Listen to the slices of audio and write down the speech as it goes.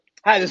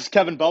Hi, this is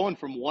Kevin Bowen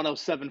from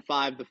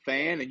 1075 The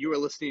Fan, and you are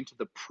listening to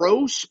the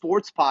Pro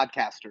Sports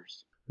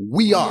Podcasters.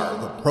 We are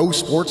the Pro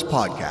Sports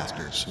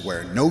Podcasters,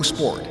 where no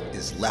sport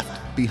is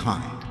left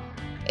behind.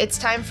 It's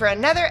time for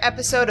another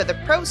episode of the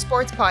Pro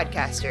Sports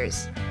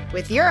Podcasters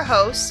with your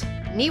hosts,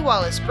 Nee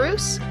Wallace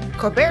Bruce,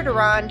 Corbett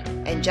Durand,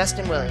 and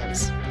Justin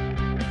Williams.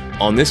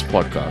 On this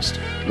podcast,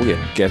 we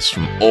have guests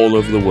from all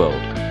over the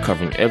world,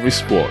 covering every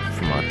sport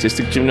from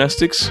artistic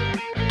gymnastics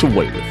to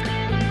weightlifting.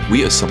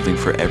 We have something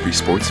for every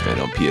sports fan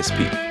on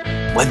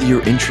PSP. Whether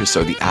your interests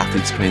are the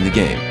athletes playing the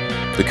game,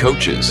 the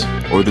coaches,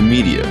 or the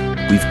media,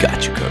 we've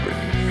got you covered.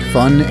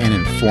 Fun and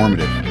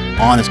informative,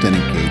 honest and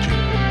engaging.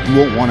 You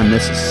won't want to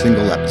miss a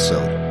single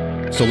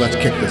episode. So let's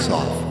kick this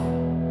off.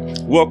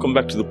 Welcome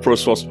back to the Pro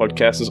Sports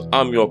Podcasters.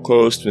 I'm your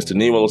co-host, Mr.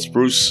 Nee Wallace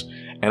Bruce,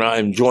 and I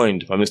am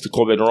joined by Mr.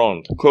 Corbett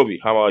Durand. Kobe,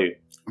 how are you?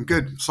 I'm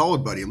good.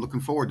 Solid, buddy. I'm looking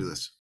forward to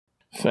this.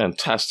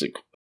 Fantastic.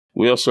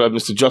 We also have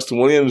Mr. Justin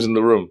Williams in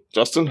the room.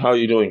 Justin, how are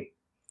you doing?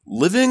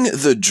 Living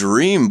the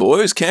dream,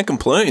 boys. Can't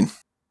complain.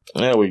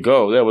 There we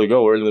go.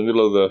 We're in the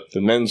middle of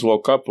the Men's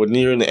World Cup. We're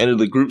nearing the end of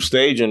the group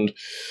stage, and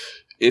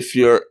if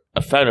you're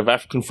a fan of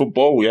African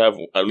football, we have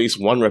at least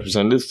one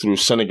representative through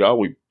Senegal.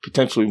 We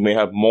potentially may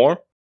have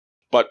more.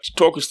 But to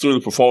talk us through the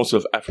performance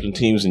of African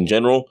teams in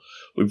general,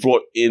 we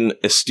brought in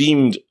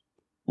esteemed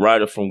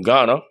writer from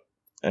Ghana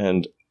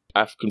and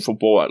African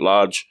football at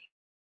large,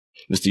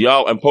 Mr.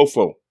 Yao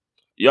Ampofo.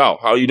 Yao,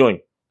 how are you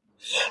doing?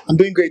 I'm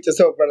doing great.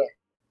 Yourself, brother?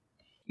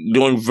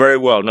 Doing very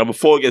well. Now,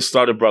 before we get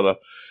started, brother,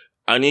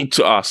 I need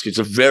to ask, it's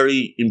a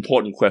very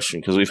important question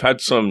because we've had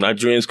some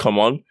Nigerians come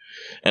on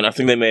and I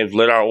think they may have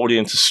led our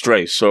audience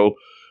astray. So,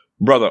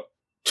 brother,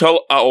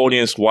 tell our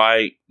audience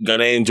why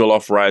Ghanaian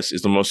jollof rice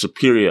is the most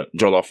superior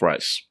jollof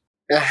rice.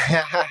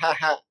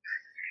 Ghanaian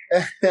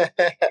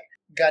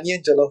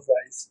jollof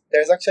rice.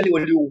 There's actually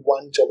only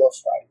one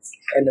jollof rice,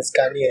 and it's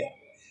Ghanaian.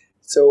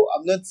 So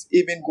I'm not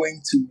even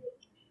going to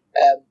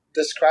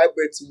describe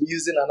it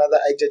using another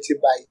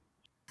adjective by.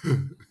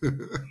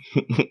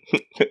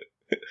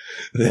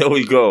 There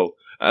we go.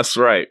 That's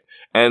right.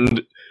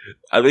 And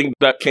I think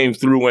that came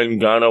through when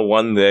Ghana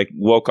won their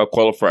World Cup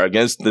qualifier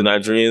against the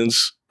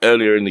Nigerians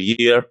earlier in the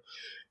year.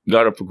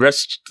 Ghana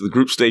progressed to the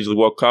group stage of the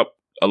World Cup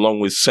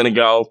along with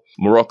Senegal,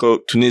 Morocco,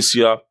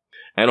 Tunisia,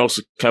 and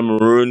also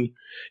Cameroon.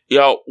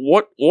 Yeah,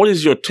 what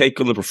is your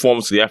take on the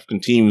performance of the African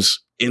teams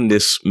in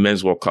this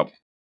Men's World Cup?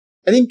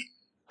 I think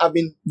I've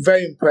been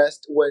very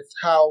impressed with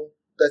how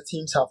the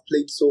teams have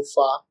played so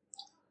far.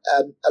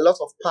 A lot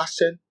of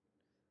passion,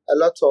 a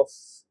lot of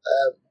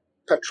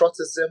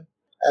patriotism,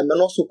 and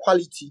also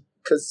quality,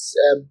 because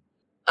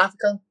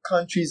African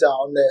countries are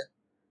on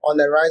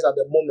the rise at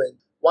the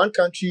moment. One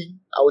country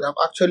I would have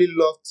actually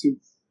loved to,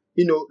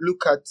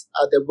 look at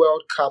the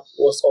World Cup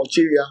was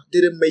Algeria.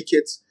 Didn't make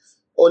it,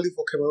 only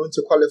for Cameroon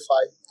to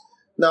qualify.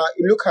 Now,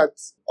 you look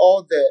at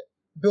all the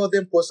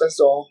building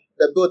process or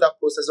the build-up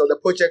process or the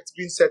projects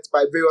being set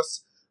by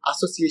various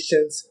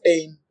associations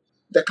in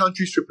the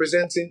countries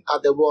representing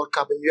at the World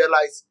Cup, and you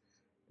realize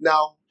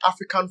now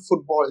African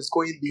football is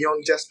going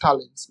beyond just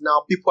talent.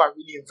 Now people are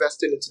really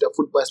investing into the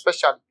football,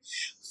 especially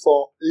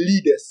for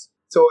leaders.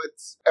 So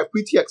it's a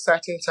pretty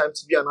exciting time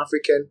to be an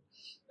African,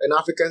 and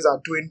Africans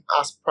are doing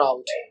us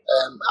proud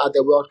at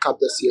the World Cup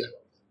this year.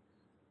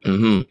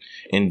 Mm-hmm.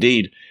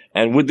 Indeed.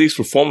 And with these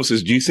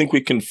performances, do you think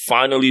we can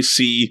finally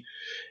see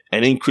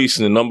an increase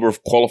in the number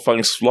of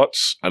qualifying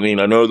slots? I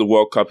mean, I know the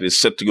World Cup is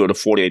set to go to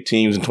 48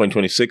 teams in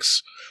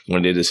 2026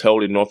 when it is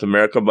held in North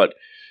America, but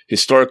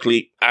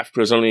historically, Africa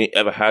has only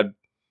ever had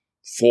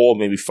 4,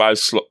 maybe 5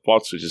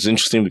 slots, which is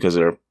interesting because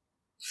there are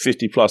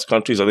 50 plus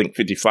countries, I think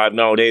 55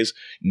 nowadays.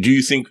 Do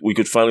you think we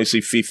could finally see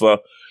FIFA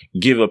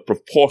give a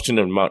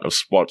proportionate amount of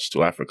spots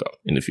to Africa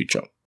in the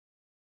future?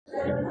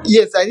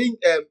 Yes, I think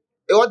it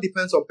all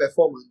depends on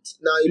performance.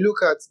 Now, you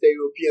look at the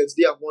Europeans,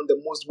 they have won the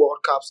most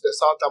World Cups. The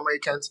South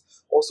Americans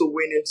also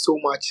winning so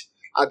much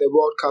at the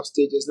World Cup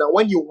stages. Now,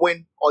 when you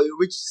win or you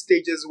reach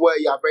stages where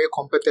you are very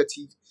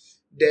competitive,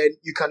 then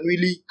you can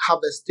really have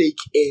a stake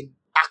in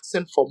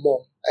asking for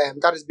more.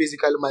 That is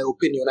basically my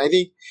opinion. I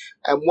think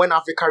when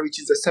Africa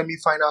reaches the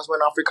semi-finals,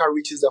 when Africa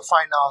reaches the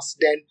finals,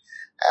 then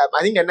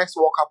I think the next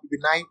World Cup will be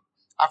 9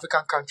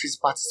 African countries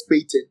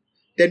participating.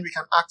 Then we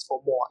can ask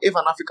for more. If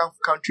an African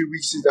country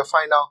reaches the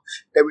final,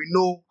 then we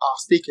know our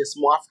stake is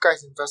more. Africa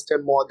is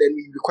investing more, then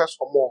we request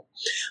for more.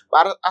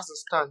 But as it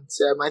stands,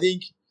 I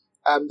think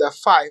the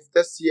 5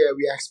 this year,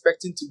 we are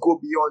expecting to go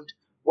beyond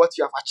what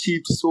you have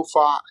achieved so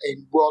far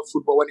in world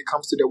football when it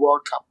comes to the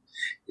World Cup.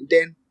 And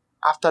then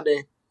after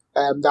the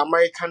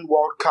American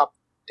World Cup,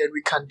 then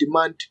we can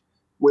demand,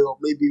 well,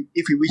 maybe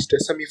if we reach the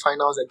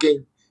semi-finals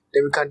again,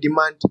 then we can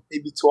demand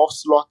maybe 12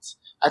 slots.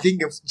 I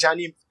think if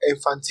Gianni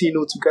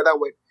Infantino, together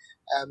with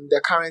the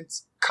current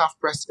CAF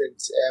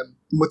president,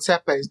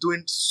 Motsepe, is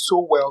doing so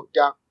well, they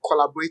are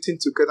collaborating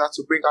together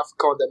to bring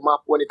Africa on the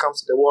map when it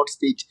comes to the world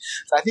stage.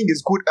 So I think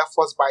it's good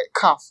efforts by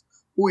CAF,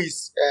 who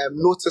is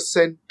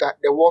noticing that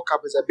the World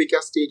Cup is a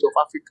bigger stage of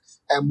Africa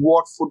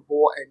world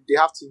football, and they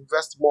have to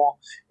invest more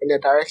in the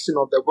direction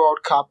of the World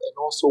Cup and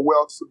also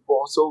world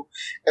football. So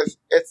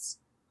it's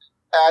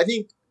I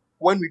think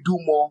when we do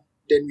more,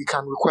 then we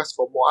can request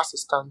for more. As a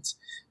stance,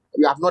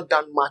 we have not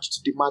done much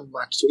to demand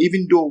much. So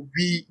even though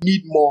we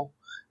need more,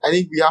 I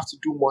think we have to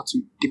do more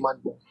to demand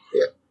more.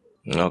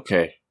 Yeah.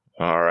 Okay.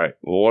 All right.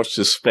 We'll watch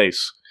this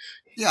space.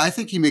 Yeah, I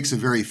think he makes a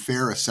very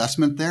fair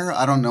assessment there.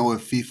 I don't know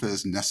if FIFA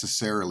is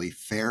necessarily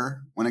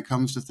fair when it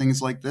comes to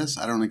things like this.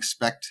 I don't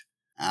expect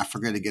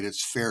Africa to get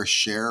its fair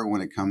share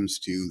when it comes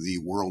to the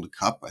World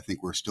Cup. I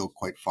think we're still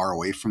quite far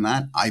away from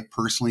that. I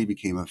personally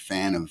became a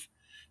fan of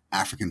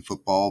African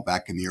football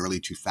back in the early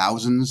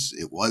 2000s.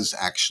 It was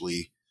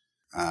actually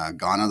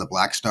Ghana, the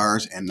Black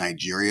Stars, and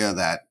Nigeria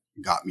that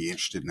got me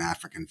interested in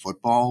African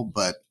football.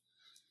 But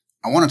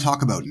I want to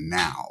talk about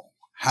now.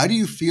 How do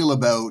you feel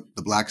about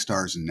the Black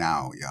Stars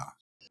now, Yeah?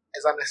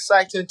 It's an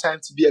exciting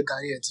time to be a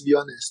Ghanaian, to be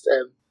honest.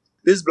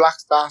 These Black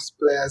Stars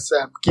players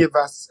give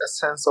us a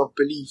sense of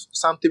belief,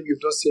 something we've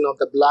not seen of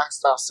the Black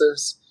Stars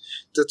since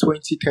the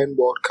 2010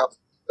 World Cup.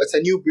 It's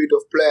a new breed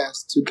of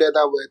players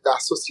together with the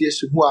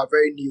association who are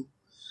very new.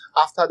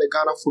 After the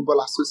Ghana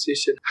Football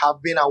Association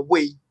have been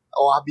away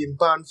or have been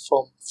banned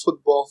from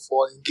football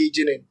for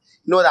engaging in,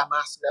 that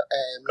national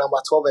number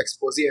 12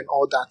 expose and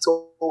all that.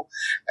 So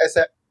it's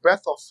a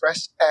breath of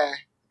fresh air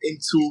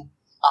into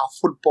our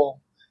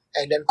football.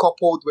 And then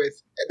coupled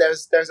with,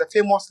 there's a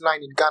famous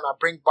line in Ghana,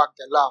 "Bring Back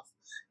the Love,"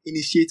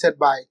 initiated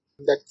by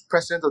the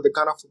president of the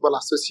Ghana Football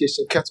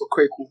Association, Keto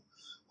Kweku,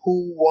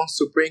 who wants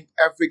to bring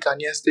every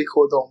Ghanaian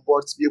stakeholder on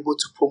board to be able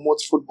to promote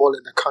football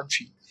in the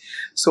country.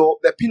 So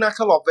the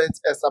pinnacle of it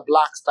is the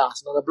Black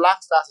Stars. Now the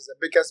Black Stars is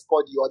the biggest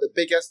body or the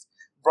biggest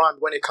brand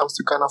when it comes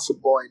to Ghana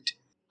football, and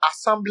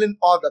assembling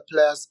all the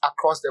players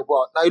across the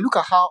world. Now you look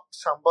at how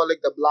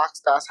shambolic the Black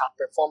Stars have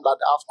performed at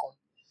the AFCON,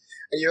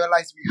 and you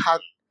realize we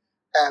had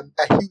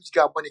a huge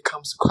gap when it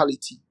comes to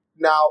quality.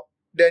 Now,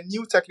 the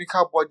new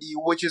technical body,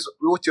 which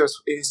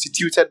was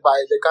instituted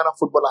by the Ghana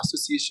Football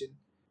Association,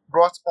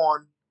 brought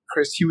on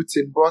Chris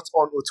Hughton, brought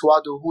on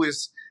Otuado, who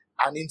is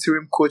an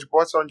interim coach,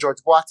 brought on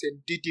George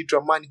Boateng, Didi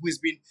Dramani, who has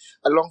been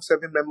a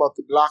long-serving member of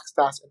the Black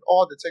Stars, and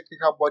all the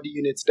technical body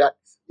units that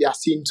we are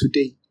seeing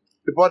today.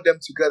 They brought them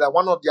together.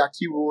 One of their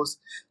key roles,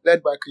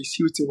 led by Chris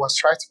Hughton, was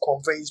trying to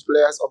convince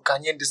players of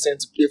Ghanaian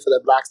descent to play for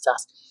the Black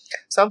Stars.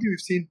 Something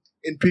we've seen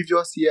in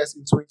previous years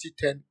in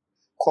 2010,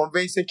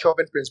 convincing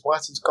Kelvin Prince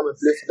Boateng to come and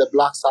play for the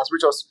Black Stars,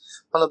 which was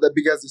one of the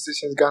biggest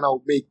decisions Ghana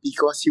would make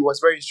because he was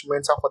very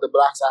instrumental for the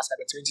Black Stars at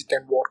the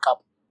 2010 World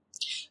Cup.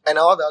 And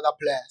all the other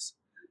players.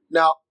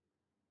 Now,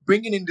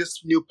 bringing in these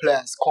new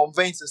players,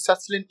 convincing,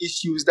 settling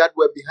issues that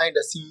were behind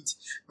the scenes,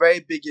 very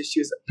big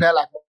issues. A player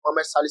like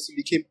Mohamed Salisu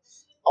became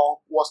or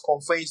was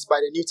convinced by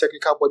the new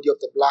technical body of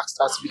the Black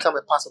Stars to become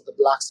a part of the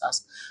Black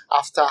Stars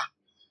after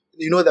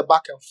the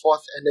back and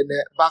forth and then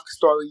the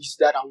backstories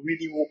that I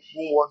really won't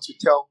want to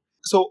tell.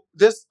 So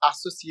this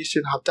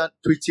association have done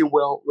pretty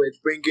well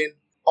with bringing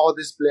all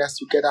these players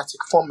together to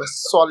form a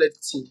solid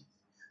team.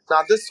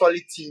 Now this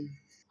solid team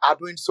are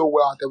doing so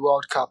well at the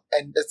World Cup,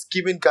 and it's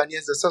giving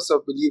Ghanaians the sense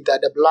of belief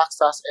that the Black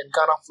Stars and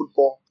Ghana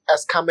football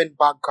is coming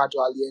back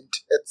gradually, and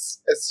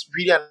it's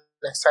really an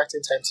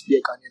exciting time to be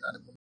a Ghanaian at the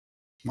moment.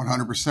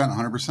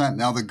 100%.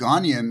 Now the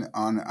Ghanaian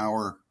on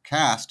our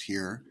cast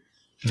here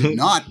did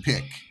not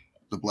pick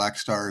the Black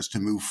Stars to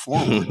move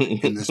forward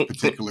in this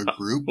particular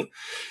group.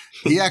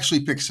 He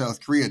actually picked South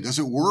Korea. Does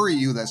it worry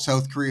you that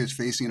South Korea is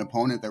facing an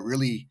opponent that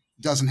really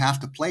doesn't have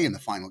to play in the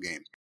final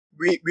game?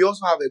 We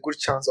also have a good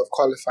chance of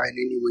qualifying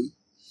anyway.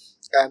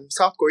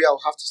 South Korea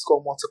will have to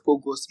score multiple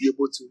goals to be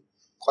able to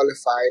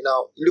qualify.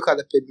 Now, look at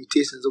the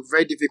permutations. It's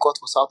very difficult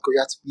for South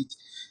Korea to beat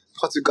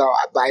Portugal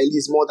by at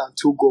least more than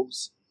 2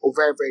 goals. Or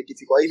very, very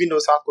difficult. Even though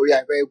South Korea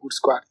are a very good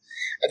squad.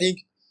 I think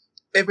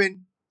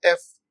even if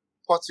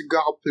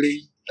Portugal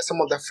play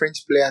some of the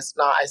French players,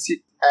 now I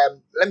see,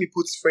 let me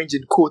put French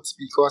in quotes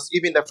because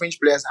even the French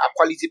players are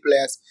quality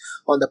players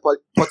on the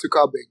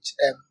Portugal bench.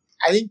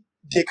 I think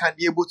they can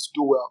be able to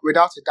do well,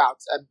 without a doubt.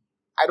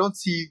 I don't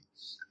see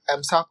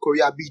South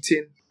Korea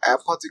beating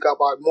Portugal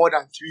by more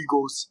than 3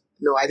 goals.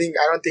 No, I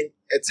don't think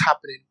it's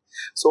happening.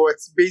 So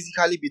it's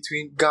basically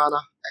between Ghana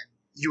and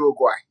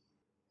Uruguay.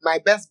 My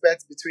best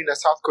bet between the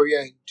South Korea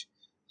and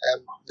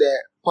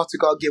the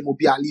Portugal game will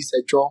be at least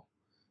a draw.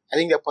 I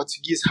think the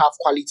Portuguese have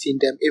quality in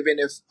them, even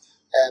if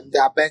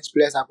their bench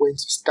players are going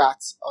to start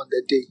on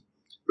the day.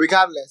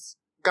 Regardless,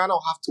 Ghana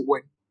will have to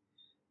win.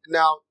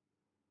 Now,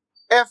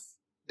 if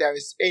there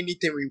is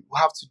anything we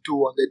have to do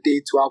on the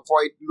day to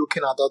avoid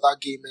looking at the other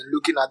game and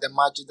looking at the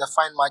margins, the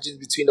fine margins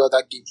between the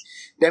other games,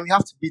 then we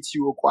have to beat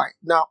Uruguay.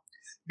 Now,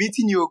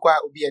 beating Uruguay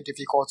will be a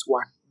difficult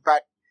one,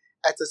 but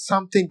it is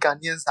something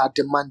Ghanaians are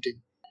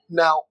demanding.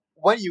 Now,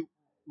 when you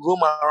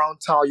roam around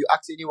town, you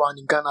ask anyone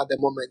in Ghana at the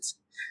moment,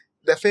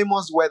 the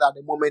famous word at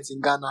the moment in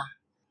Ghana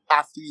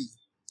are 3.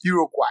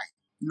 Uruguay,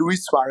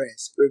 Luis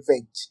Suarez,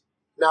 revenge.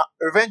 Now,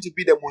 revenge will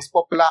be the most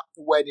popular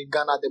word in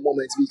Ghana at the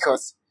moment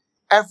because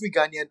every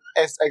Ghanaian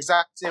is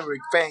exacting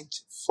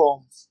revenge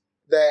from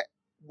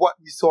what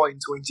we saw in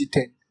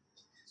 2010.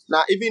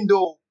 Now, even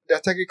though the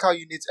technical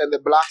unit and the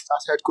Black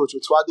Stars head coach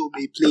Otuado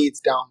may play it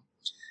down,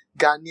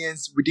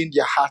 Ghanaians within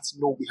their hearts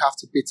know we have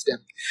to beat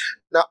them.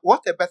 Now,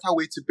 what a better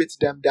way to beat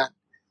them than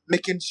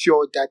making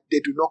sure that they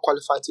do not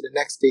qualify to the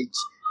next stage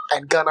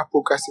and Ghana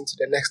progressing to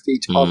the next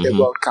stage of the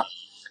World Cup.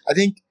 I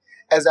think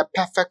as a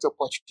perfect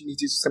opportunity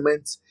to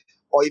cement,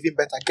 or even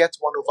better, get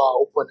one of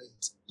our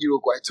opponents,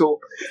 Uruguay. So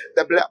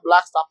the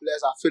Black Star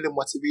players are feeling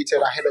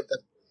motivated ahead of them.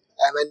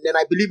 And then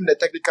I believe in the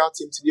technical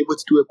team to be able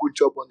to do a good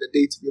job on the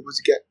day, to be able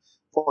to get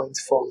points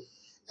from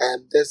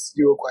this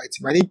Uruguay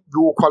team. I think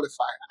we will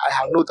qualify. I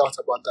have no doubt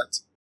about that.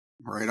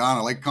 Right on.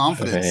 I like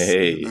confidence.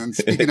 Hey. And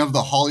speaking of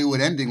the Hollywood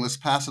ending, let's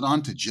pass it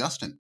on to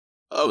Justin.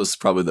 That was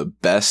probably the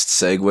best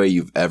segue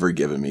you've ever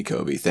given me,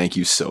 Kobe. Thank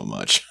you so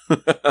much.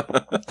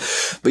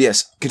 But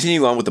yes,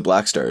 continuing on with the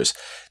Black Stars,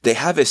 they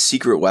have a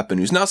secret weapon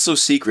who's not so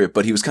secret,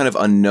 but he was kind of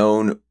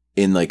unknown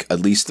in like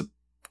at least the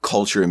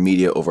culture and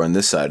media over on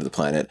this side of the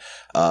planet.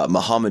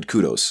 Mohamed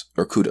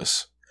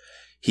Kudus.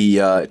 He,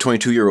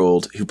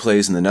 22-year-old who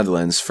plays in the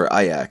Netherlands for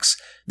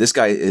Ajax. This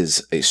guy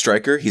is a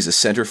striker. He's a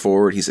center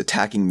forward. He's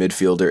attacking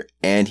midfielder,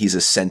 and he's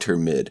a center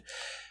mid.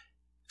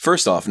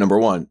 First off, number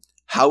one,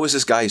 how is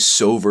this guy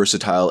so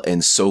versatile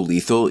and so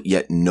lethal,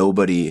 yet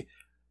nobody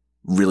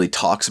really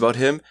talks about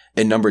him?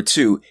 And number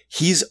two,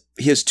 he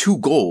has 2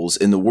 goals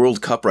in the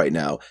World Cup right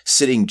now,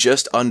 sitting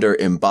just under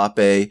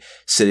Mbappe,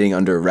 sitting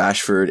under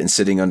Rashford, and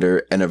sitting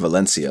under Enner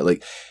Valencia.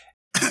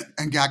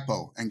 And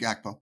Gakpo.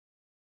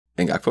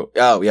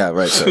 Oh, yeah,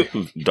 right. So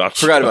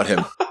forgot about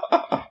him.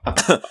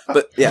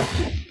 But yeah,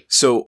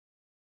 so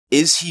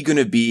is he going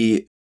to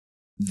be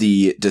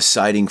the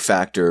deciding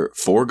factor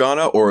for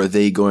Ghana, or are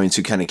they going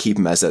to kind of keep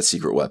him as that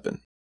secret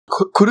weapon?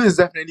 Kudus is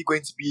definitely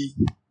going to be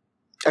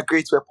a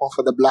great weapon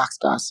for the Black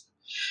Stars.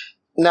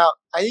 Now,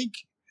 I think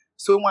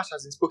so much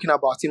has been spoken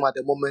about him at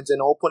the moment,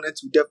 and our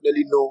opponents will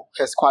definitely know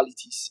his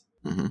qualities.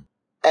 Mm-hmm.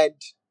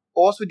 And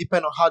also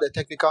depend on how the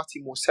technical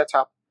team will set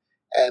up,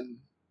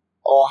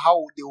 or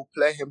how they will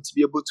play him to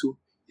be able to,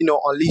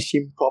 unleash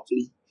him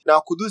properly.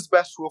 Now, Kudus'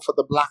 best role for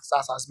the Black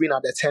Stars has been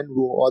at the 10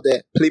 role, or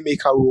the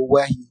playmaker role,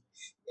 where he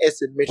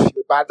is in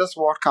midfield. But at this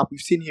World Cup, we've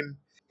seen him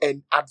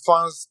in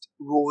advanced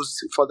roles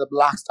for the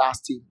Black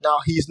Stars team. Now,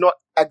 he's not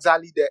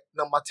exactly the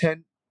number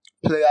 10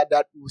 player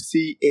that we'll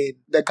see in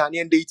the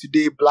Ghanaian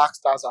day-to-day Black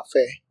Stars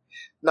affair.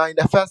 Now, in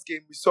the first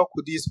game, we saw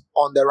Kudus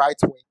on the right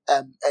wing.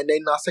 And then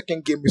in our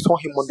second game, we saw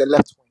him on the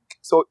left wing.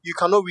 So you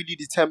cannot really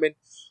determine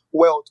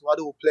where Otuado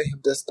will play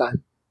him this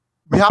time.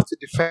 We have to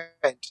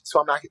defend.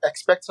 So I'm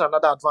expecting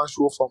another advanced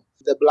role from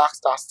the Black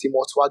Stars team,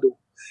 Otuado.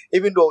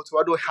 Even though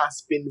Otuado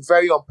has been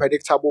very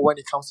unpredictable when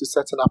it comes to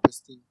setting up his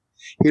team.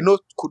 He knows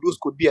Kudus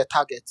could be a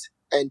target.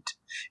 And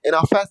in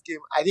our first game,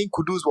 I think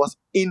Kudus was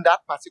in that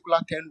particular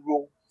 10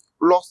 role,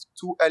 lost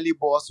 2 early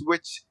balls,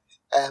 which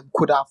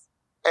could have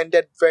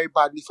ended very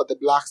badly for the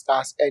Black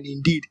Stars. And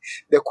indeed,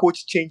 the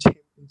coach changed him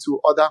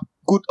into other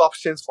good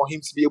options for him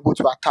to be able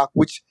to attack,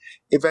 which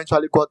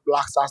eventually got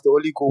Black Stars the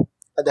only goal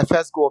and the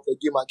first goal of the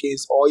game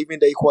against, or even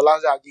the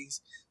equalizer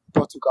against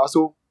Portugal.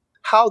 So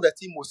how the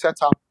team will set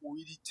up will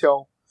really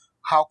tell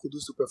how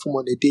Kudus will perform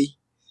on the day.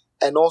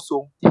 And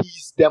also,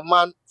 he's the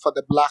man for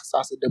the Black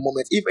Stars at the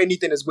moment. If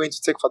anything is going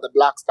to take for the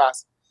Black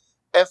Stars,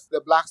 if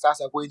the Black Stars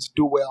are going to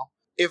do well,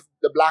 if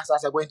the Black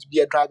Stars are going to be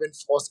a driving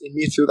force in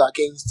midfield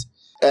against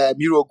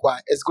Uruguay,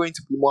 it's going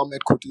to be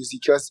Mohamed Kudus,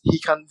 because he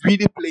can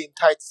really play in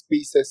tight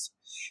spaces.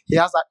 He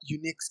has that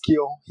unique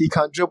skill. He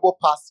can dribble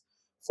past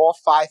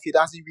 4-5. He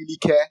doesn't really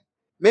care.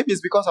 Maybe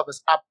it's because of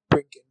his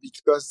upbringing,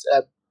 because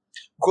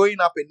growing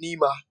up in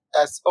Nima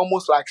as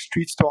almost like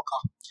street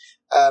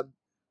stalker,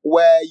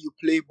 where you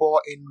play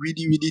ball in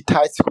really, really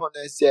tight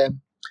corners,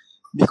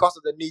 because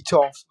of the nature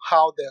of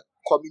how the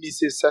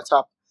community is set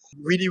up.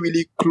 Really,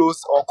 really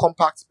close or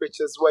compact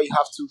pitches where you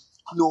have to,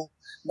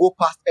 go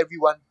past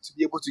everyone to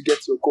be able to get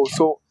your goal.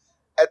 So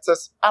it's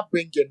his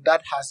upbringing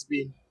that has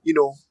been,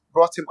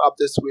 brought him up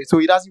this way. So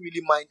he doesn't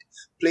really mind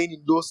playing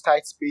in those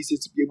tight spaces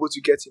to be able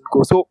to get in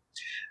goal. So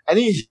I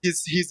think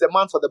he's the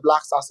man for the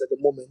Black Stars at the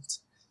moment.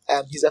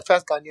 He's the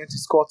first Ghanaian to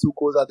score 2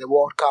 goals at the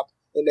World Cup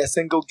in a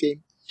single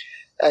game.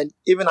 And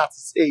even at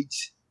his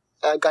age,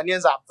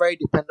 Ghanaians are very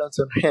dependent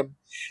on him.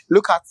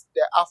 Look at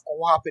the AFCON,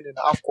 what happened in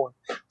the AFCON.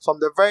 From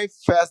the very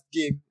first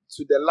game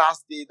to the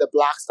last day the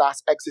Black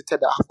Stars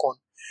exited the AFCON,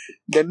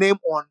 the name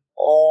on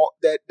or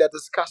the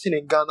discussion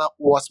in Ghana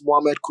was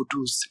Mohamed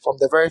Kudus. From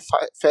the very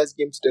first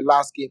game to the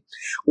last game,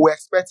 we're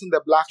expecting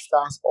the Black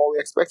Stars, or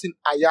we're expecting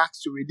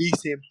Ajax to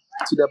release him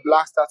to the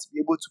Black Stars to be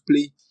able to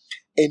play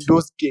in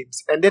those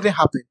games. And that didn't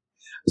happen.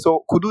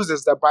 So Kudus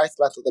is the bright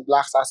light of the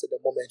Black Stars at the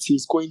moment.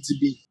 He's going to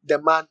be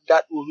the man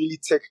that will really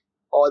take,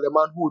 or the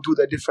man who will do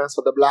the difference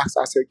for the Black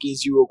Stars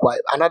against Uruguay.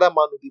 Another man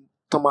will be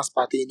Thomas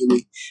Partey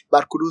anyway,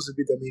 but Kudus will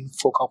be the main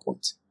focal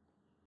point.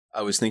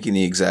 I was thinking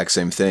the exact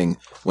same thing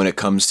when it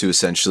comes to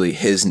essentially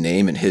his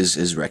name and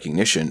his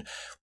recognition.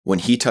 When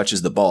he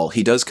touches the ball,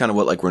 he does kind of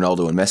what like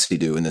Ronaldo and Messi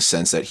do, in the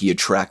sense that he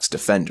attracts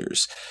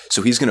defenders.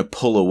 So he's going to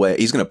pull away.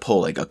 He's going to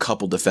pull like a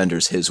couple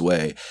defenders his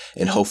way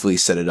and hopefully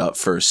set it up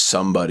for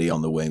somebody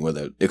on the wing,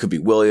 whether it could be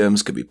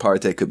Williams, could be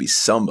Partey, could be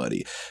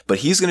somebody. But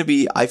he's going to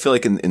be, I feel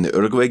like in the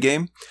Uruguay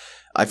game,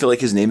 I feel like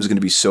his name is going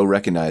to be so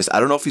recognized. I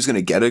don't know if he's going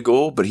to get a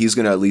goal, but he's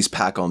going to at least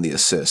pack on the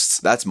assists.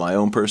 That's my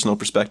own personal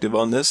perspective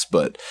on this,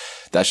 but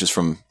that's just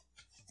from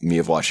me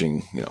of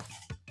watching,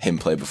 him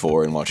play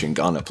before and watching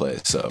Ghana play.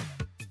 So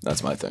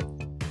that's my thing.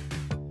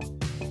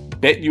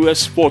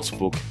 BetUS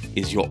Sportsbook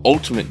is your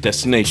ultimate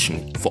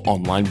destination for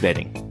online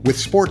betting. With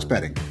sports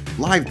betting,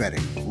 live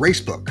betting,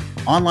 racebook,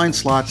 online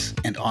slots,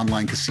 and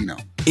online casino.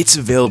 It's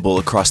available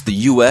across the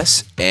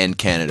US and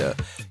Canada.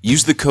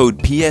 Use the code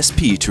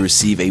PSP to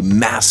receive a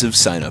massive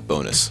sign-up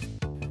bonus.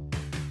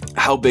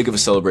 How big of a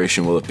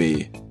celebration will it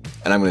be?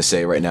 And I'm going to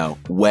say right now,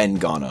 when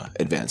Ghana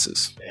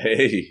advances.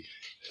 Hey.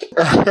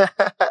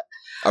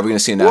 Are we going to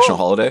see a national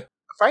holiday?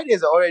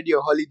 Fridays are already a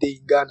holiday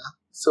in Ghana,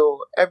 so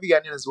every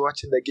Ghanaian is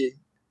watching the game.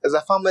 There's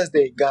a Farmers'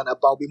 Day in Ghana, but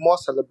there'll be more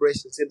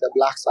celebrations if the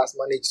Black Stars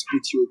manage to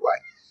beat Uruguay.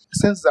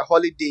 Since it's a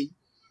holiday,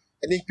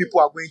 I think people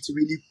are going to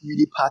really,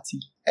 really party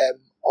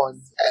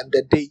on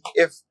the day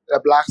if the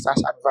Black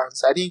Stars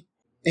advance. I think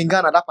in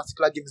Ghana, that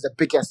particular game is the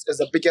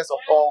biggest of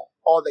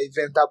all the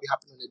events that will be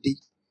happening on the day.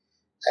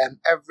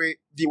 Every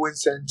viewing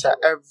center,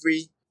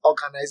 every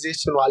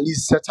organization will at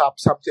least set up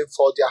something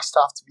for their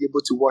staff to be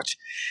able to watch.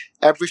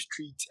 Every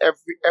street,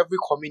 every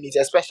community,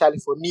 especially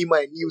for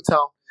Nima and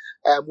Newtown,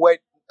 where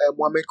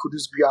Mohamed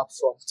Kudus grew up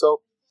from.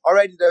 So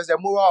already there's a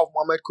mural of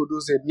Mohamed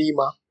Kudus in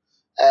Nima,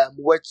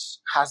 which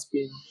has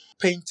been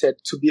painted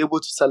to be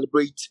able to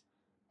celebrate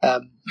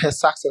his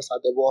success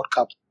at the World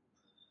Cup.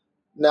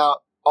 Now,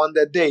 on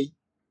the day,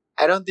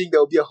 I don't think there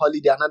will be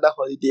another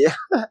holiday,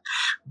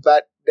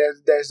 but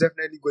there's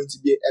definitely going to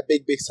be a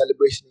big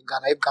celebration in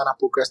Ghana if Ghana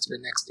progress to the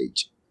next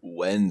stage.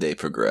 When they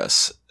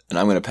progress. And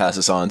I'm going to pass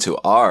this on to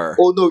our...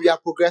 Oh no, we are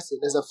progressing,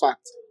 there's a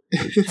fact.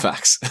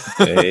 Facts.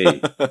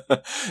 Hey.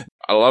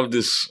 I love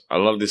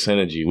this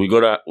energy. We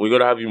gotta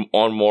have you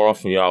on more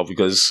often, y'all,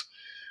 because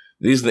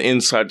these are the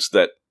insights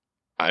that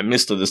I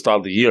missed at the start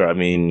of the year. I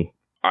mean,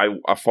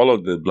 I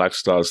followed the Black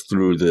Stars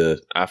through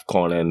the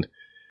AFCON, and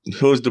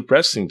it was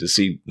depressing to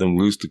see them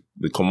lose to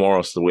the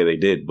Comoros the way they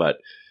did, but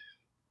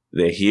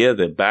they're here,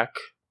 they're back.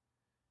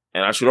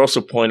 And I should also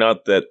point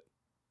out that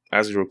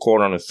as we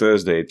record on a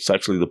Thursday, it's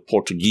actually the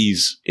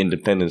Portuguese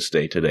Independence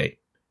Day today.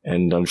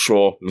 And I'm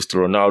sure Mr.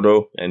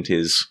 Ronaldo and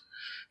his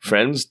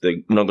friends, they're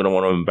not going to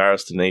want to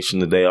embarrass the nation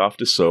the day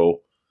after.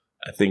 So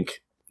I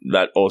think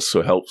that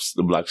also helps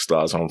the Black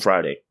Stars on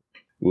Friday.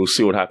 We'll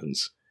see what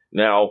happens.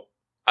 Now,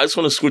 I just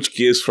want to switch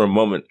gears for a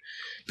moment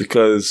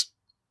because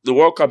the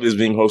World Cup is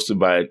being hosted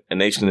by a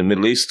nation in the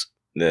Middle East,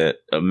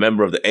 a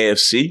member of the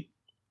AFC.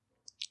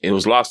 It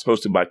was last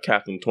hosted by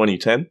CAF in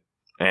 2010.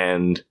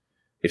 And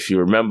if you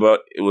remember,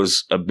 it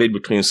was a bid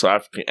between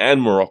South Africa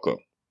and Morocco.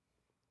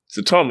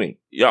 So tell me,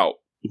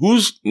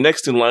 who's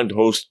next in line to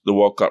host the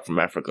World Cup from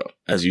Africa,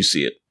 as you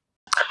see it?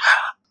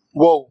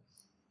 Whoa.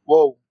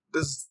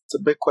 This is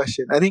a big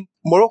question. I think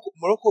Morocco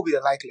will be the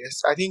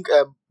likeliest. I think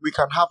we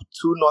can have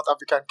 2 North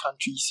African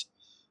countries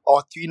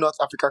or 3 North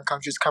African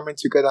countries coming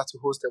together to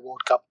host the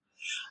World Cup.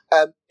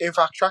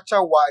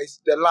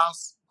 Infrastructure-wise, the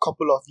last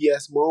couple of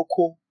years,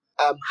 Morocco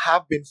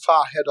have been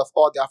far ahead of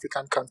all the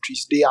African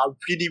countries. They are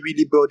really,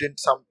 really building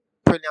some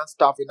brilliant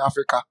stuff in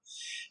Africa.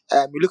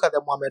 You look at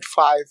the Mohamed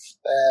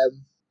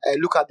V,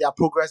 look at their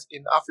progress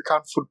in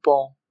African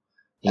football.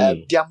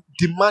 They are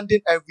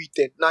demanding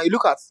everything. Now, you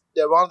look at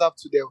the round-up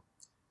to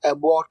the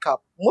World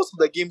Cup. Most of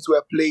the games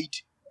were played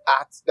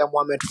at the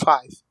Mohamed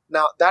V.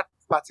 Now, that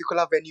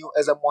particular venue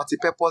is a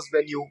multi-purpose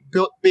venue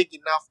built big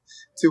enough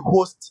to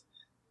host,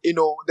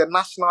 the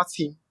national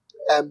team.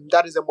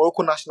 That is the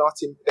Morocco national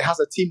team. It has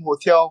a team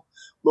hotel.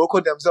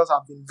 Morocco themselves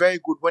have been very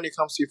good when it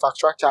comes to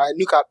infrastructure. And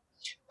look at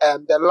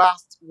the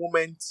last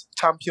Women's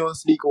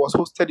Champions League was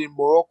hosted in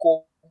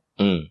Morocco.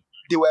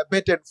 They were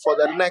better for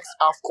the next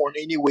AFCON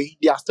anyway.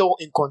 They are still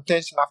in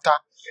contention after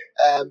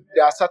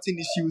there are certain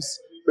issues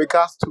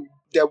regards to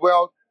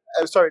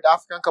the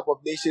African Cup of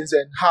Nations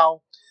and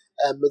how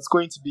it's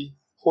going to be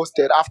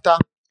hosted after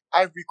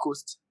Ivory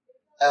Coast.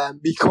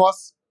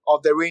 Because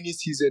of the rainy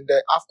season,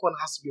 the AFCON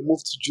has to be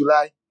moved to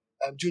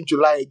June,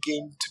 July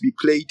again to be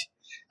played.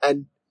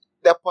 And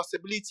the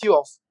possibility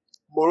of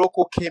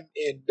Morocco came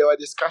in. There were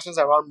discussions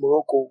around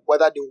Morocco,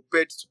 whether they would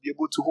bid to be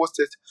able to host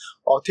it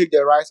or take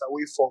the rights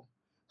away from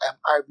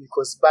Ivory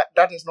Coast. But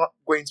that is not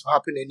going to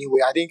happen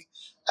anyway. I think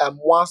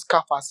once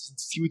CAF has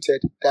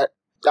instituted that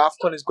the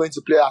AFCON is going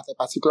to play at a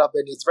particular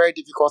venue, it's very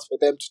difficult for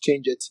them to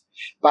change it.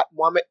 But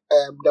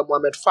the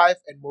Mohamed V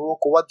and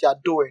Morocco, what they are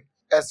doing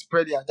is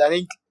brilliant. I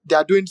think they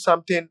are doing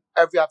something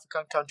every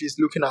African country is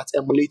looking at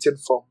emulating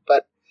from.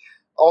 But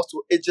also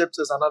Egypt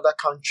is another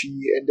country,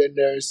 and then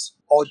there's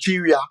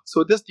Algeria.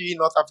 So these 3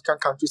 North African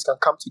countries can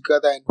come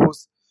together and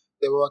host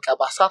the World Cup.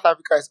 But South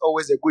Africa is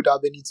always a good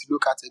avenue to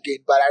look at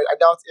again. But I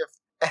doubt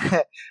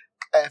if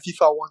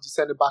FIFA wants to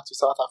send it back to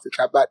South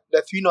Africa. But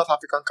the 3 North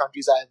African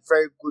countries are a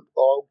very good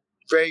or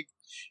very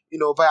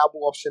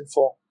viable option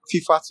for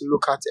FIFA to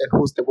look at and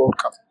host the World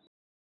Cup.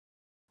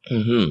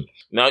 Mm-hmm.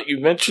 Now, you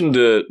mentioned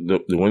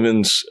the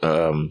women's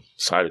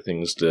side of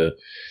things, the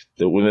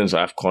women's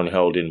AFCON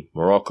held in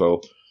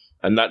Morocco,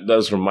 and that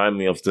does remind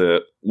me of the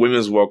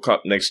Women's World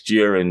Cup next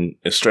year in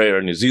Australia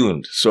and New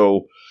Zealand.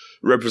 So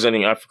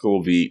representing Africa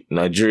will be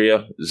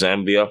Nigeria,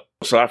 Zambia,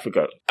 South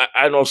Africa,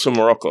 and also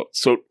Morocco.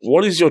 So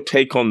what is your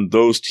take on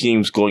those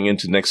teams going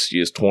into next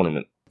year's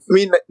tournament? I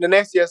mean, the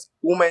next year's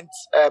Women's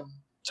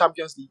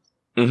Champions League.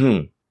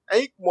 Mm-hmm. I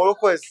think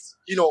Morocco is,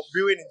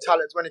 brewing in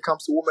talent when it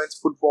comes to women's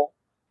football.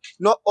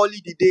 Not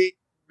only did they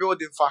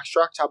build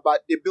infrastructure,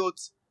 but they built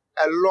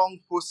a long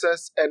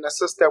process and a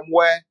system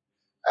where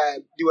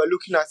they were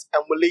looking at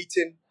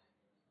emulating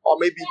or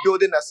maybe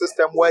building a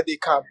system where they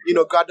can,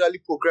 gradually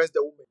progress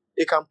the women.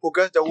 They can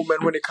progress the women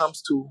when it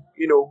comes to,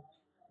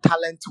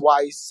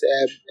 talent-wise,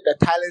 the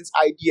talents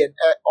ID and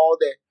all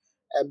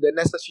the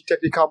necessary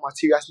technical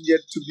materials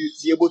needed to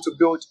be able to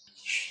build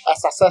a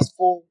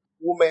successful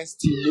women's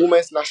team,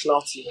 women's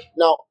national team.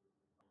 Now,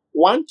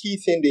 one key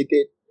thing they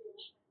did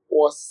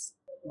was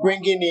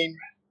bringing in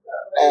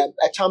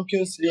a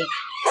Champions League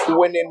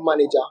winning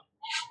manager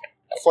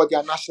for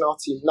their national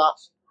team. Now,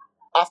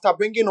 after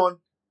bringing on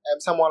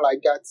someone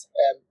like that,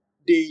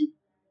 they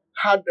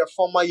had a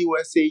former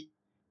USA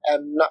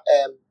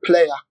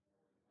player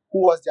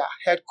who was their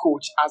head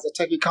coach as a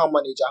technical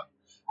manager.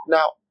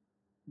 Now,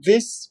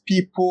 these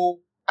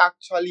people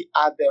actually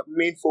are the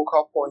main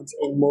focal points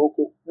in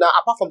Morocco. Now,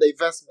 apart from the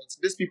investments,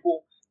 these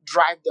people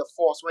drive the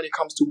force when it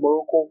comes to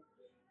Morocco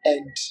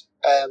and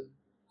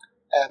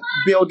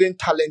building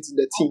talent in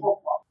the team.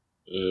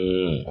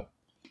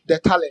 The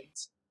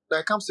talent, when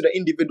it comes to the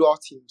individual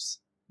teams,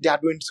 they are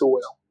doing so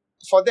well.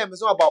 For them,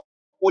 it's not about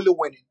only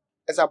winning.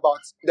 It's about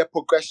the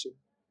progression.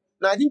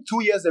 Now, I think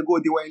 2 years ago,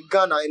 they were in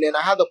Ghana, and then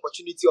I had the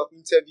opportunity of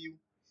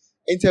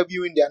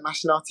interviewing their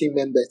national team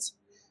members.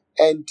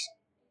 And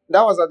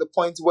that was at the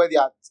point where they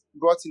had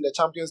brought in the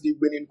Champions League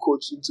winning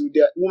coach into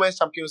the Women's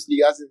Champions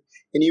League, as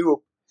in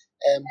Europe,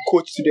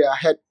 coach to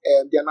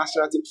their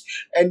national team.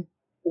 And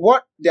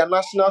what their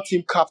national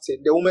team captain,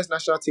 the women's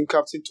national team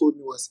captain, told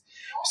me was,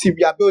 see,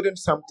 we are building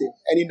something,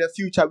 and in the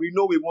future, we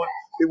know we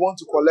want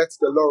to collect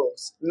the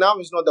laurels. Now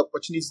is not the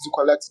opportunity to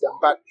collect them,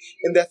 but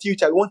in the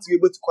future, we want to be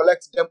able to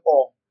collect them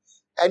all.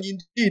 And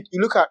indeed,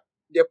 you look at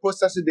the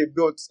processes they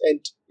built,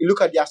 and you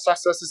look at their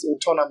successes in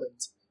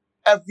tournaments.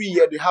 Every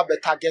year, they have the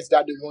targets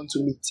that they want to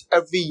meet.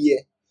 Every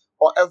year,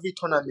 or every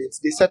tournament,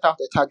 they set out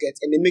the targets,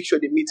 and they make sure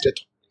they meet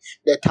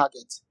the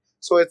targets.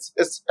 So it's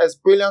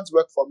brilliant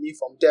work for me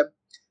from them.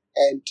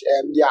 And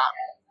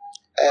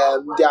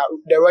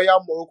the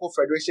Royal Morocco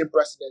Federation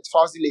President,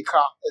 Fawzi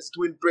Lekar, is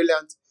doing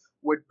brilliant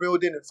with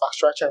building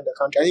infrastructure in the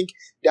country. I think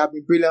they have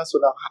been brilliant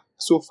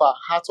so far.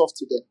 Hats off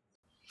to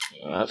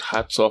them.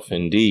 Hats off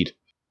indeed.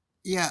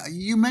 Yeah,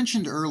 you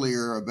mentioned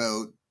earlier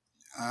about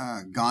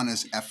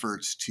Ghana's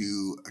efforts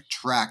to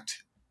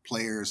attract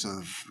players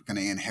of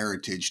Ghanaian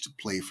heritage to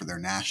play for their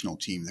national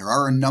team. There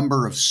are a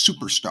number of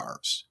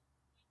superstars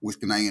with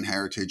Ghanaian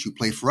heritage who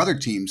play for other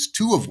teams,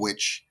 two of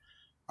which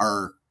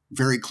are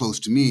very close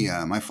to me.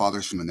 My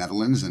father's from the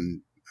Netherlands,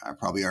 and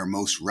probably our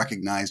most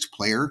recognized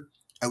player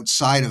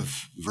outside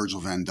of Virgil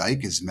van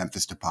Dijk is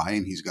Memphis Depay,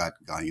 and he's got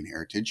Ghanaian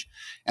heritage.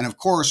 And of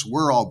course,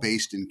 we're all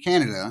based in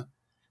Canada,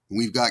 and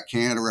we've got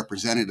Canada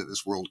represented at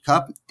this World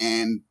Cup,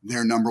 and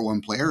their number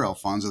one player,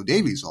 Alphonso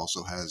Davies,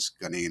 also has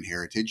Ghanaian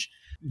heritage.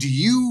 Do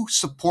you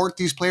support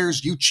these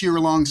players? Do you cheer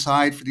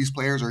alongside for these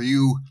players? Are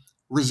you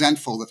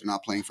resentful that they're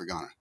not playing for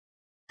Ghana?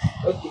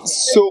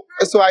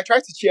 So I try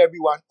to cheer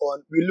everyone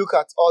on. We look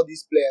at all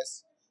these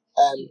players,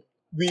 and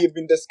we've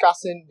been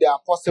discussing their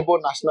possible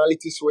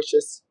nationality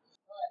switches.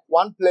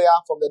 One player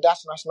from the Dutch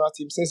national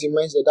team, since you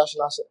mentioned the Dutch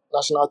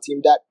national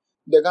team, that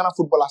the Ghana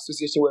Football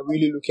Association were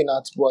really looking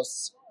at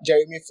was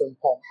Jeremy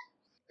Frimpong.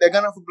 The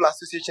Ghana Football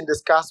Association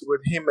discussed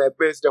with him a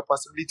bit the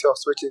possibility of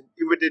switching.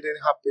 It didn't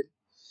happen.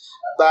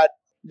 But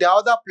the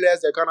other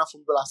players the Ghana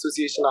Football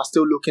Association are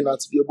still looking at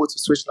to be able to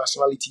switch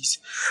nationalities.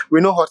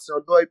 We know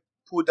Hudson Odoi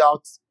pulled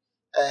out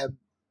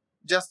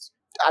just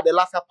at the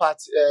latter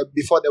part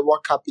before the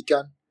World Cup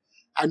began.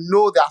 I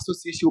know the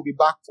association will be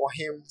back for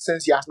him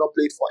since he has not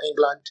played for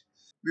England.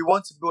 We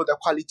want to build a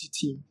quality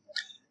team.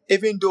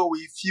 Even though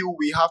we feel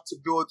we have to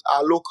build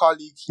our local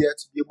league here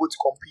to be able to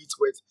compete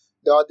with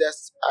the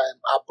others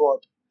abroad.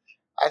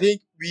 I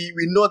think we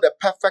know the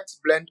perfect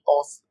blend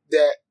of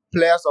the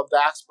players of the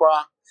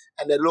diaspora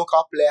and the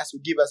local players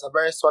will give us a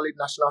very solid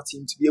national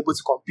team to be able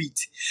to compete.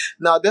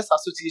 Now, this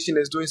association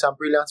is doing some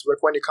brilliant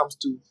work when it comes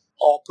to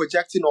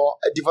projecting or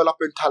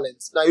developing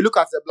talents. Now, you look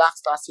at the Black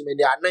Stars team and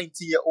they are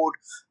 19-year-old.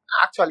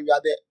 Actually, we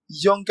are the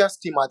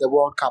youngest team at the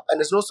World Cup, and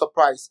it's no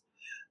surprise.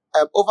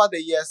 Over the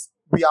years,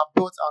 we have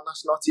built our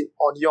national team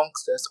on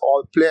youngsters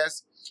or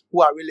players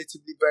who are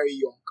relatively very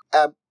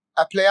young.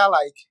 A player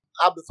like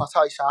Abdul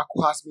Fattah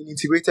Ishaku has been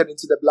integrated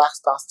into the Black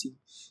Stars team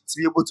to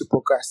be able to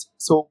progress.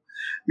 So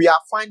we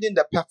are finding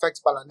the perfect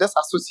balance. This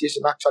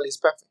association actually is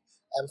perfect.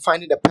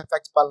 Finding the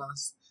perfect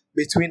balance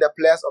between the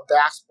players of the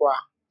diaspora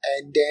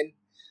and then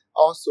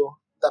also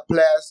the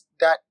players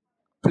that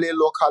play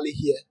locally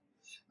here.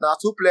 Now,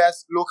 two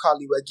players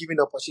locally were given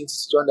the opportunity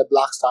to join the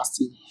Black Stars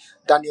team,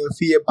 Daniel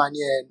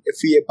Fiyebanye and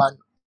Efiye Ban.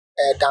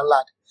 Dan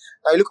Lad.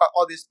 Now you look at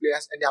all these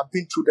players and they have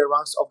been through the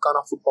ranks of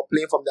Ghana football,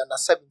 playing from the under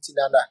 17,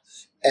 under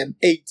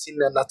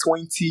 18, under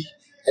 20,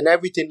 and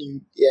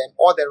everything,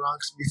 all the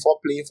ranks before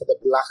playing for the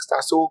Black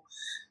Stars. So,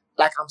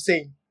 like I'm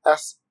saying,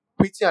 that's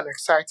pretty an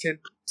exciting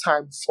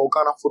time for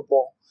Ghana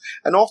football.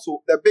 And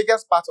also, the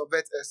biggest part of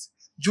it is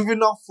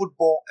juvenile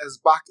football is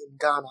back in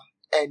Ghana,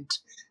 and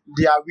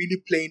they are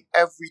really playing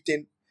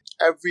everything.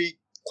 Every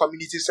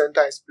community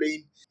center is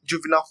playing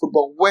juvenile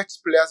football,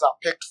 which players are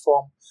picked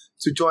from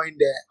to join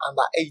the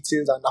under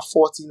 18s, under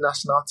 14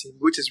 national team,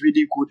 which is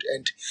really good.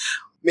 And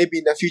maybe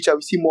in the future,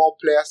 we see more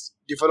players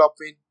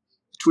developing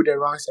through the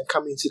ranks and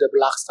coming into the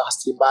Black Stars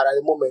team. But at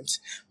the moment,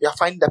 we are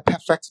finding the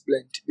perfect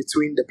blend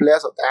between the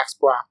players of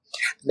diaspora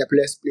and the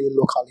players playing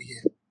locally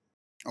here.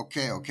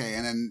 Okay.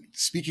 And then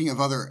speaking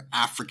of other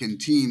African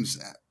teams,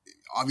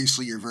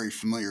 obviously you're very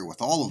familiar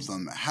with all of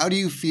them. How do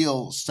you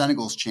feel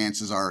Senegal's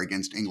chances are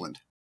against England?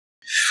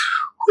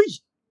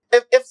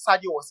 If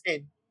Sadio was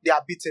in, they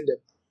are beating them.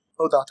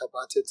 No doubt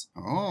about it.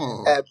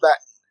 Oh. But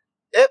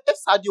if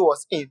Sadio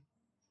was in,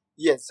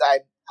 yes,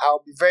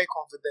 I'll be very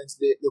confident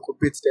they could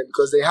beat them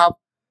because they have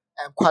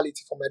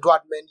quality from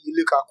Edouard Mendy. You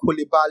look at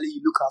Koulibaly,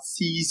 you look at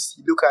Cees,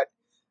 you look at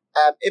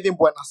even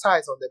Buenos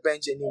Aires on the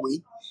bench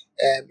anyway.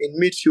 In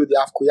midfield, they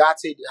have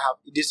Kouyaté, they have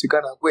Idrissa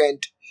Gana Gueye.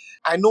 And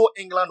I know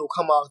England will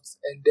come out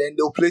and then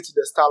they'll play to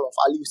the style of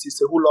Aliou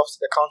Cisse, who loves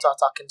the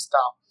counter-attacking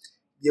style,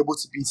 be able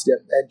to beat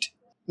them. And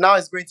now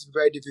it's going to be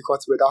very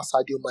difficult without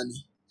Sadio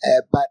Mane.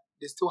 But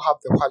they still have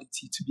the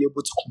quality to be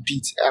able to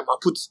compete. I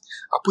put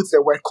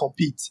the word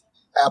compete.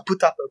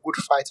 Put up a good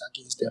fight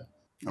against them.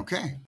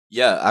 Okay.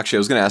 Yeah, actually, I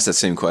was going to ask that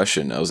same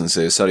question. I was going to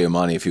say, Sadio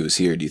Mane, if he was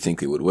here, do you think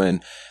they would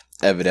win?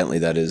 Evidently,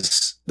 that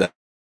is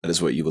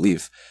what you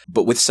believe.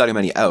 But with Sadio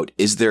Mane out,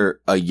 is there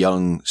a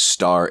young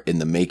star in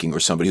the making or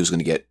somebody who's going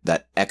to get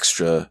that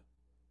extra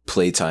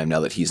playtime now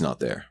that he's not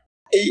there?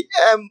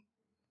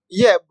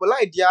 Yeah,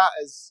 Boulaye Dia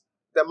is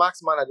the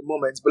marksman at the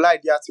moment.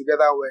 Boulaye Dia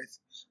together with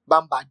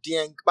Bamba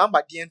Dieng.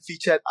 Bamba Dieng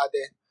featured at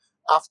the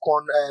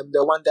AFCON,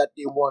 the one that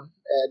they won,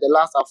 the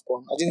last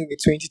AFCON, I think in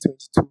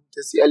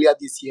 2022, earlier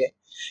this year.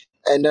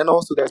 And then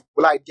also there's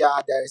Boulaye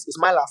Dia, there is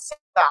Ismaila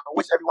Sarr,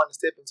 which everyone is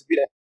stepping to be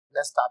the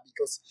next star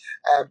because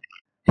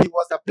he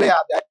was the player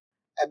that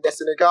the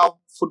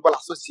Senegal Football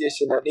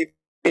Association and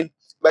even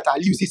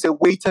Aliou Cisse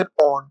waited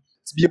on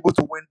to be able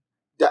to win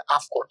the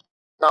AFCON.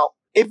 Now,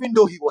 even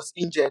though he was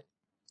injured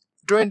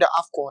during the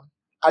AFCON,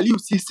 Aliou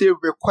Cisse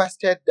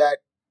requested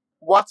that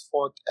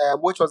Watford,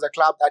 which was a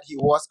club that he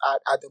was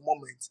at the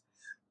moment,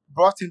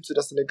 brought him to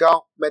the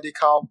Senegal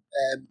medical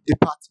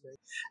department.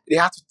 They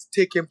had to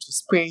take him to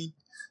Spain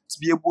to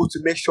be able to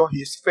make sure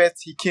he's fit.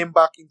 He came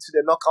back into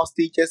the knockout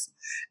stages,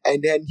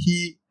 and then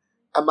he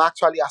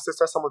actually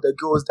assisted some of the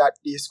goals that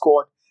they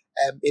scored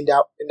in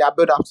their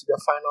build-up to the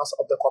finals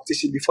of the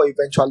competition before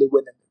eventually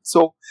winning it.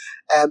 So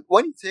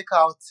when you take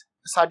out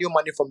Sadio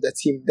Mane from the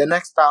team, the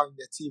next star in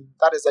the team,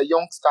 that is a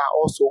young star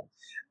also,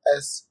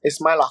 is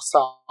Ismaila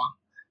Sarr.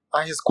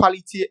 And his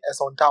quality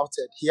is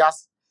undoubted. He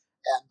has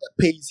the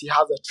pace, he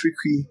has the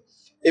trickery,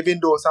 even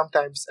though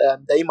sometimes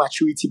the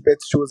immaturity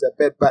bit shows a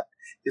bit, but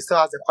he still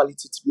has the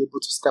quality to be able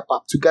to step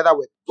up together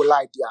with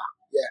Boulaye Dia.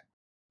 Yeah.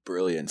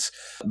 Brilliant.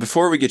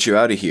 Before we get you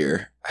out of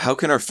here, how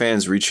can our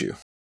fans reach you?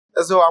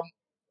 So I'm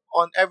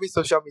on every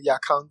social media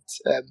account,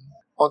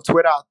 on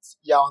Twitter at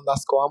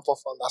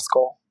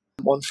Yao_Ampofo_.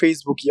 On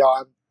Facebook,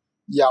 Yao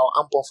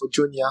Ampofo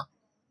Jr.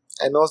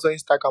 And also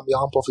Instagram,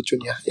 Yao Ampofo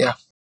Jr. Yeah.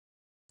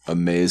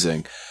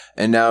 Amazing.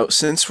 And now,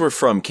 since we're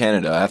from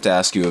Canada, I have to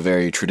ask you a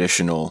very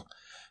traditional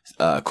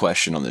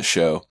question on this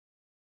show.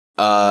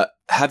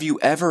 Have you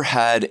ever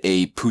had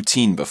a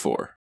poutine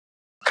before?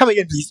 Come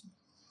again, please.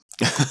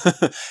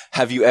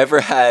 Have you ever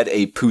had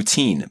a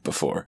poutine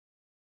before?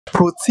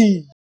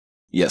 Poutine?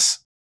 Yes.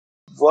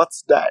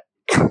 What's that?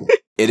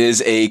 It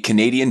is a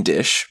Canadian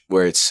dish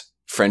where it's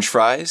French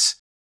fries,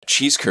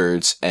 cheese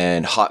curds,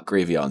 and hot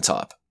gravy on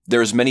top.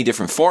 There's many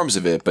different forms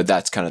of it, but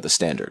that's kind of the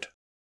standard.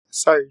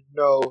 Sorry,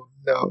 no.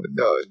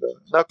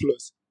 Not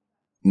close.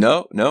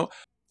 No?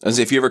 As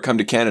if you ever come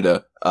to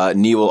Canada,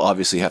 Nee will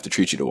obviously have to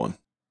treat you to one.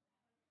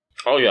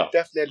 Oh, yeah.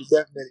 Definitely.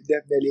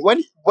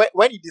 When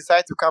you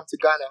decide to come to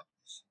Ghana,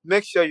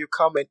 make sure you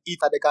come and eat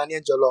at the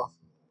Ghanaian Jollof.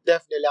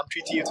 Definitely, I'm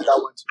treating you to that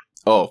one too.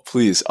 Oh,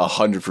 please,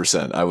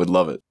 100%. I would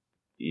love it.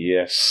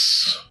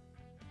 Yes.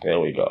 There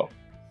we go.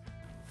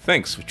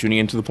 Thanks for tuning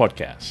into the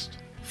podcast.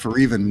 For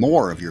even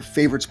more of your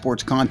favorite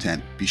sports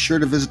content, be sure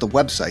to visit the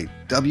website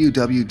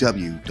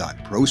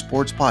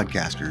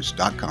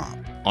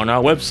www.prosportspodcasters.com. On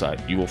our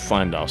website, you will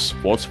find our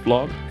sports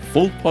blog,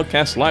 full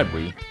podcast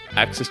library,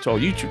 access to our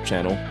YouTube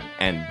channel,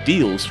 and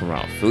deals from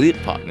our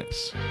affiliate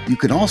partners. You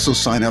can also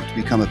sign up to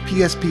become a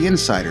PSP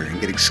Insider and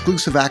get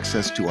exclusive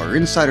access to our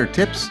insider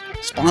tips,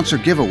 sponsor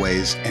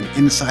giveaways, and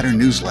insider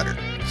newsletter.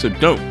 So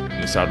don't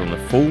miss out on the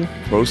full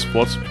Pro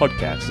Sports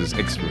Podcasters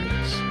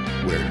experience,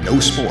 where no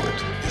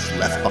sport is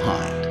left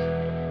behind.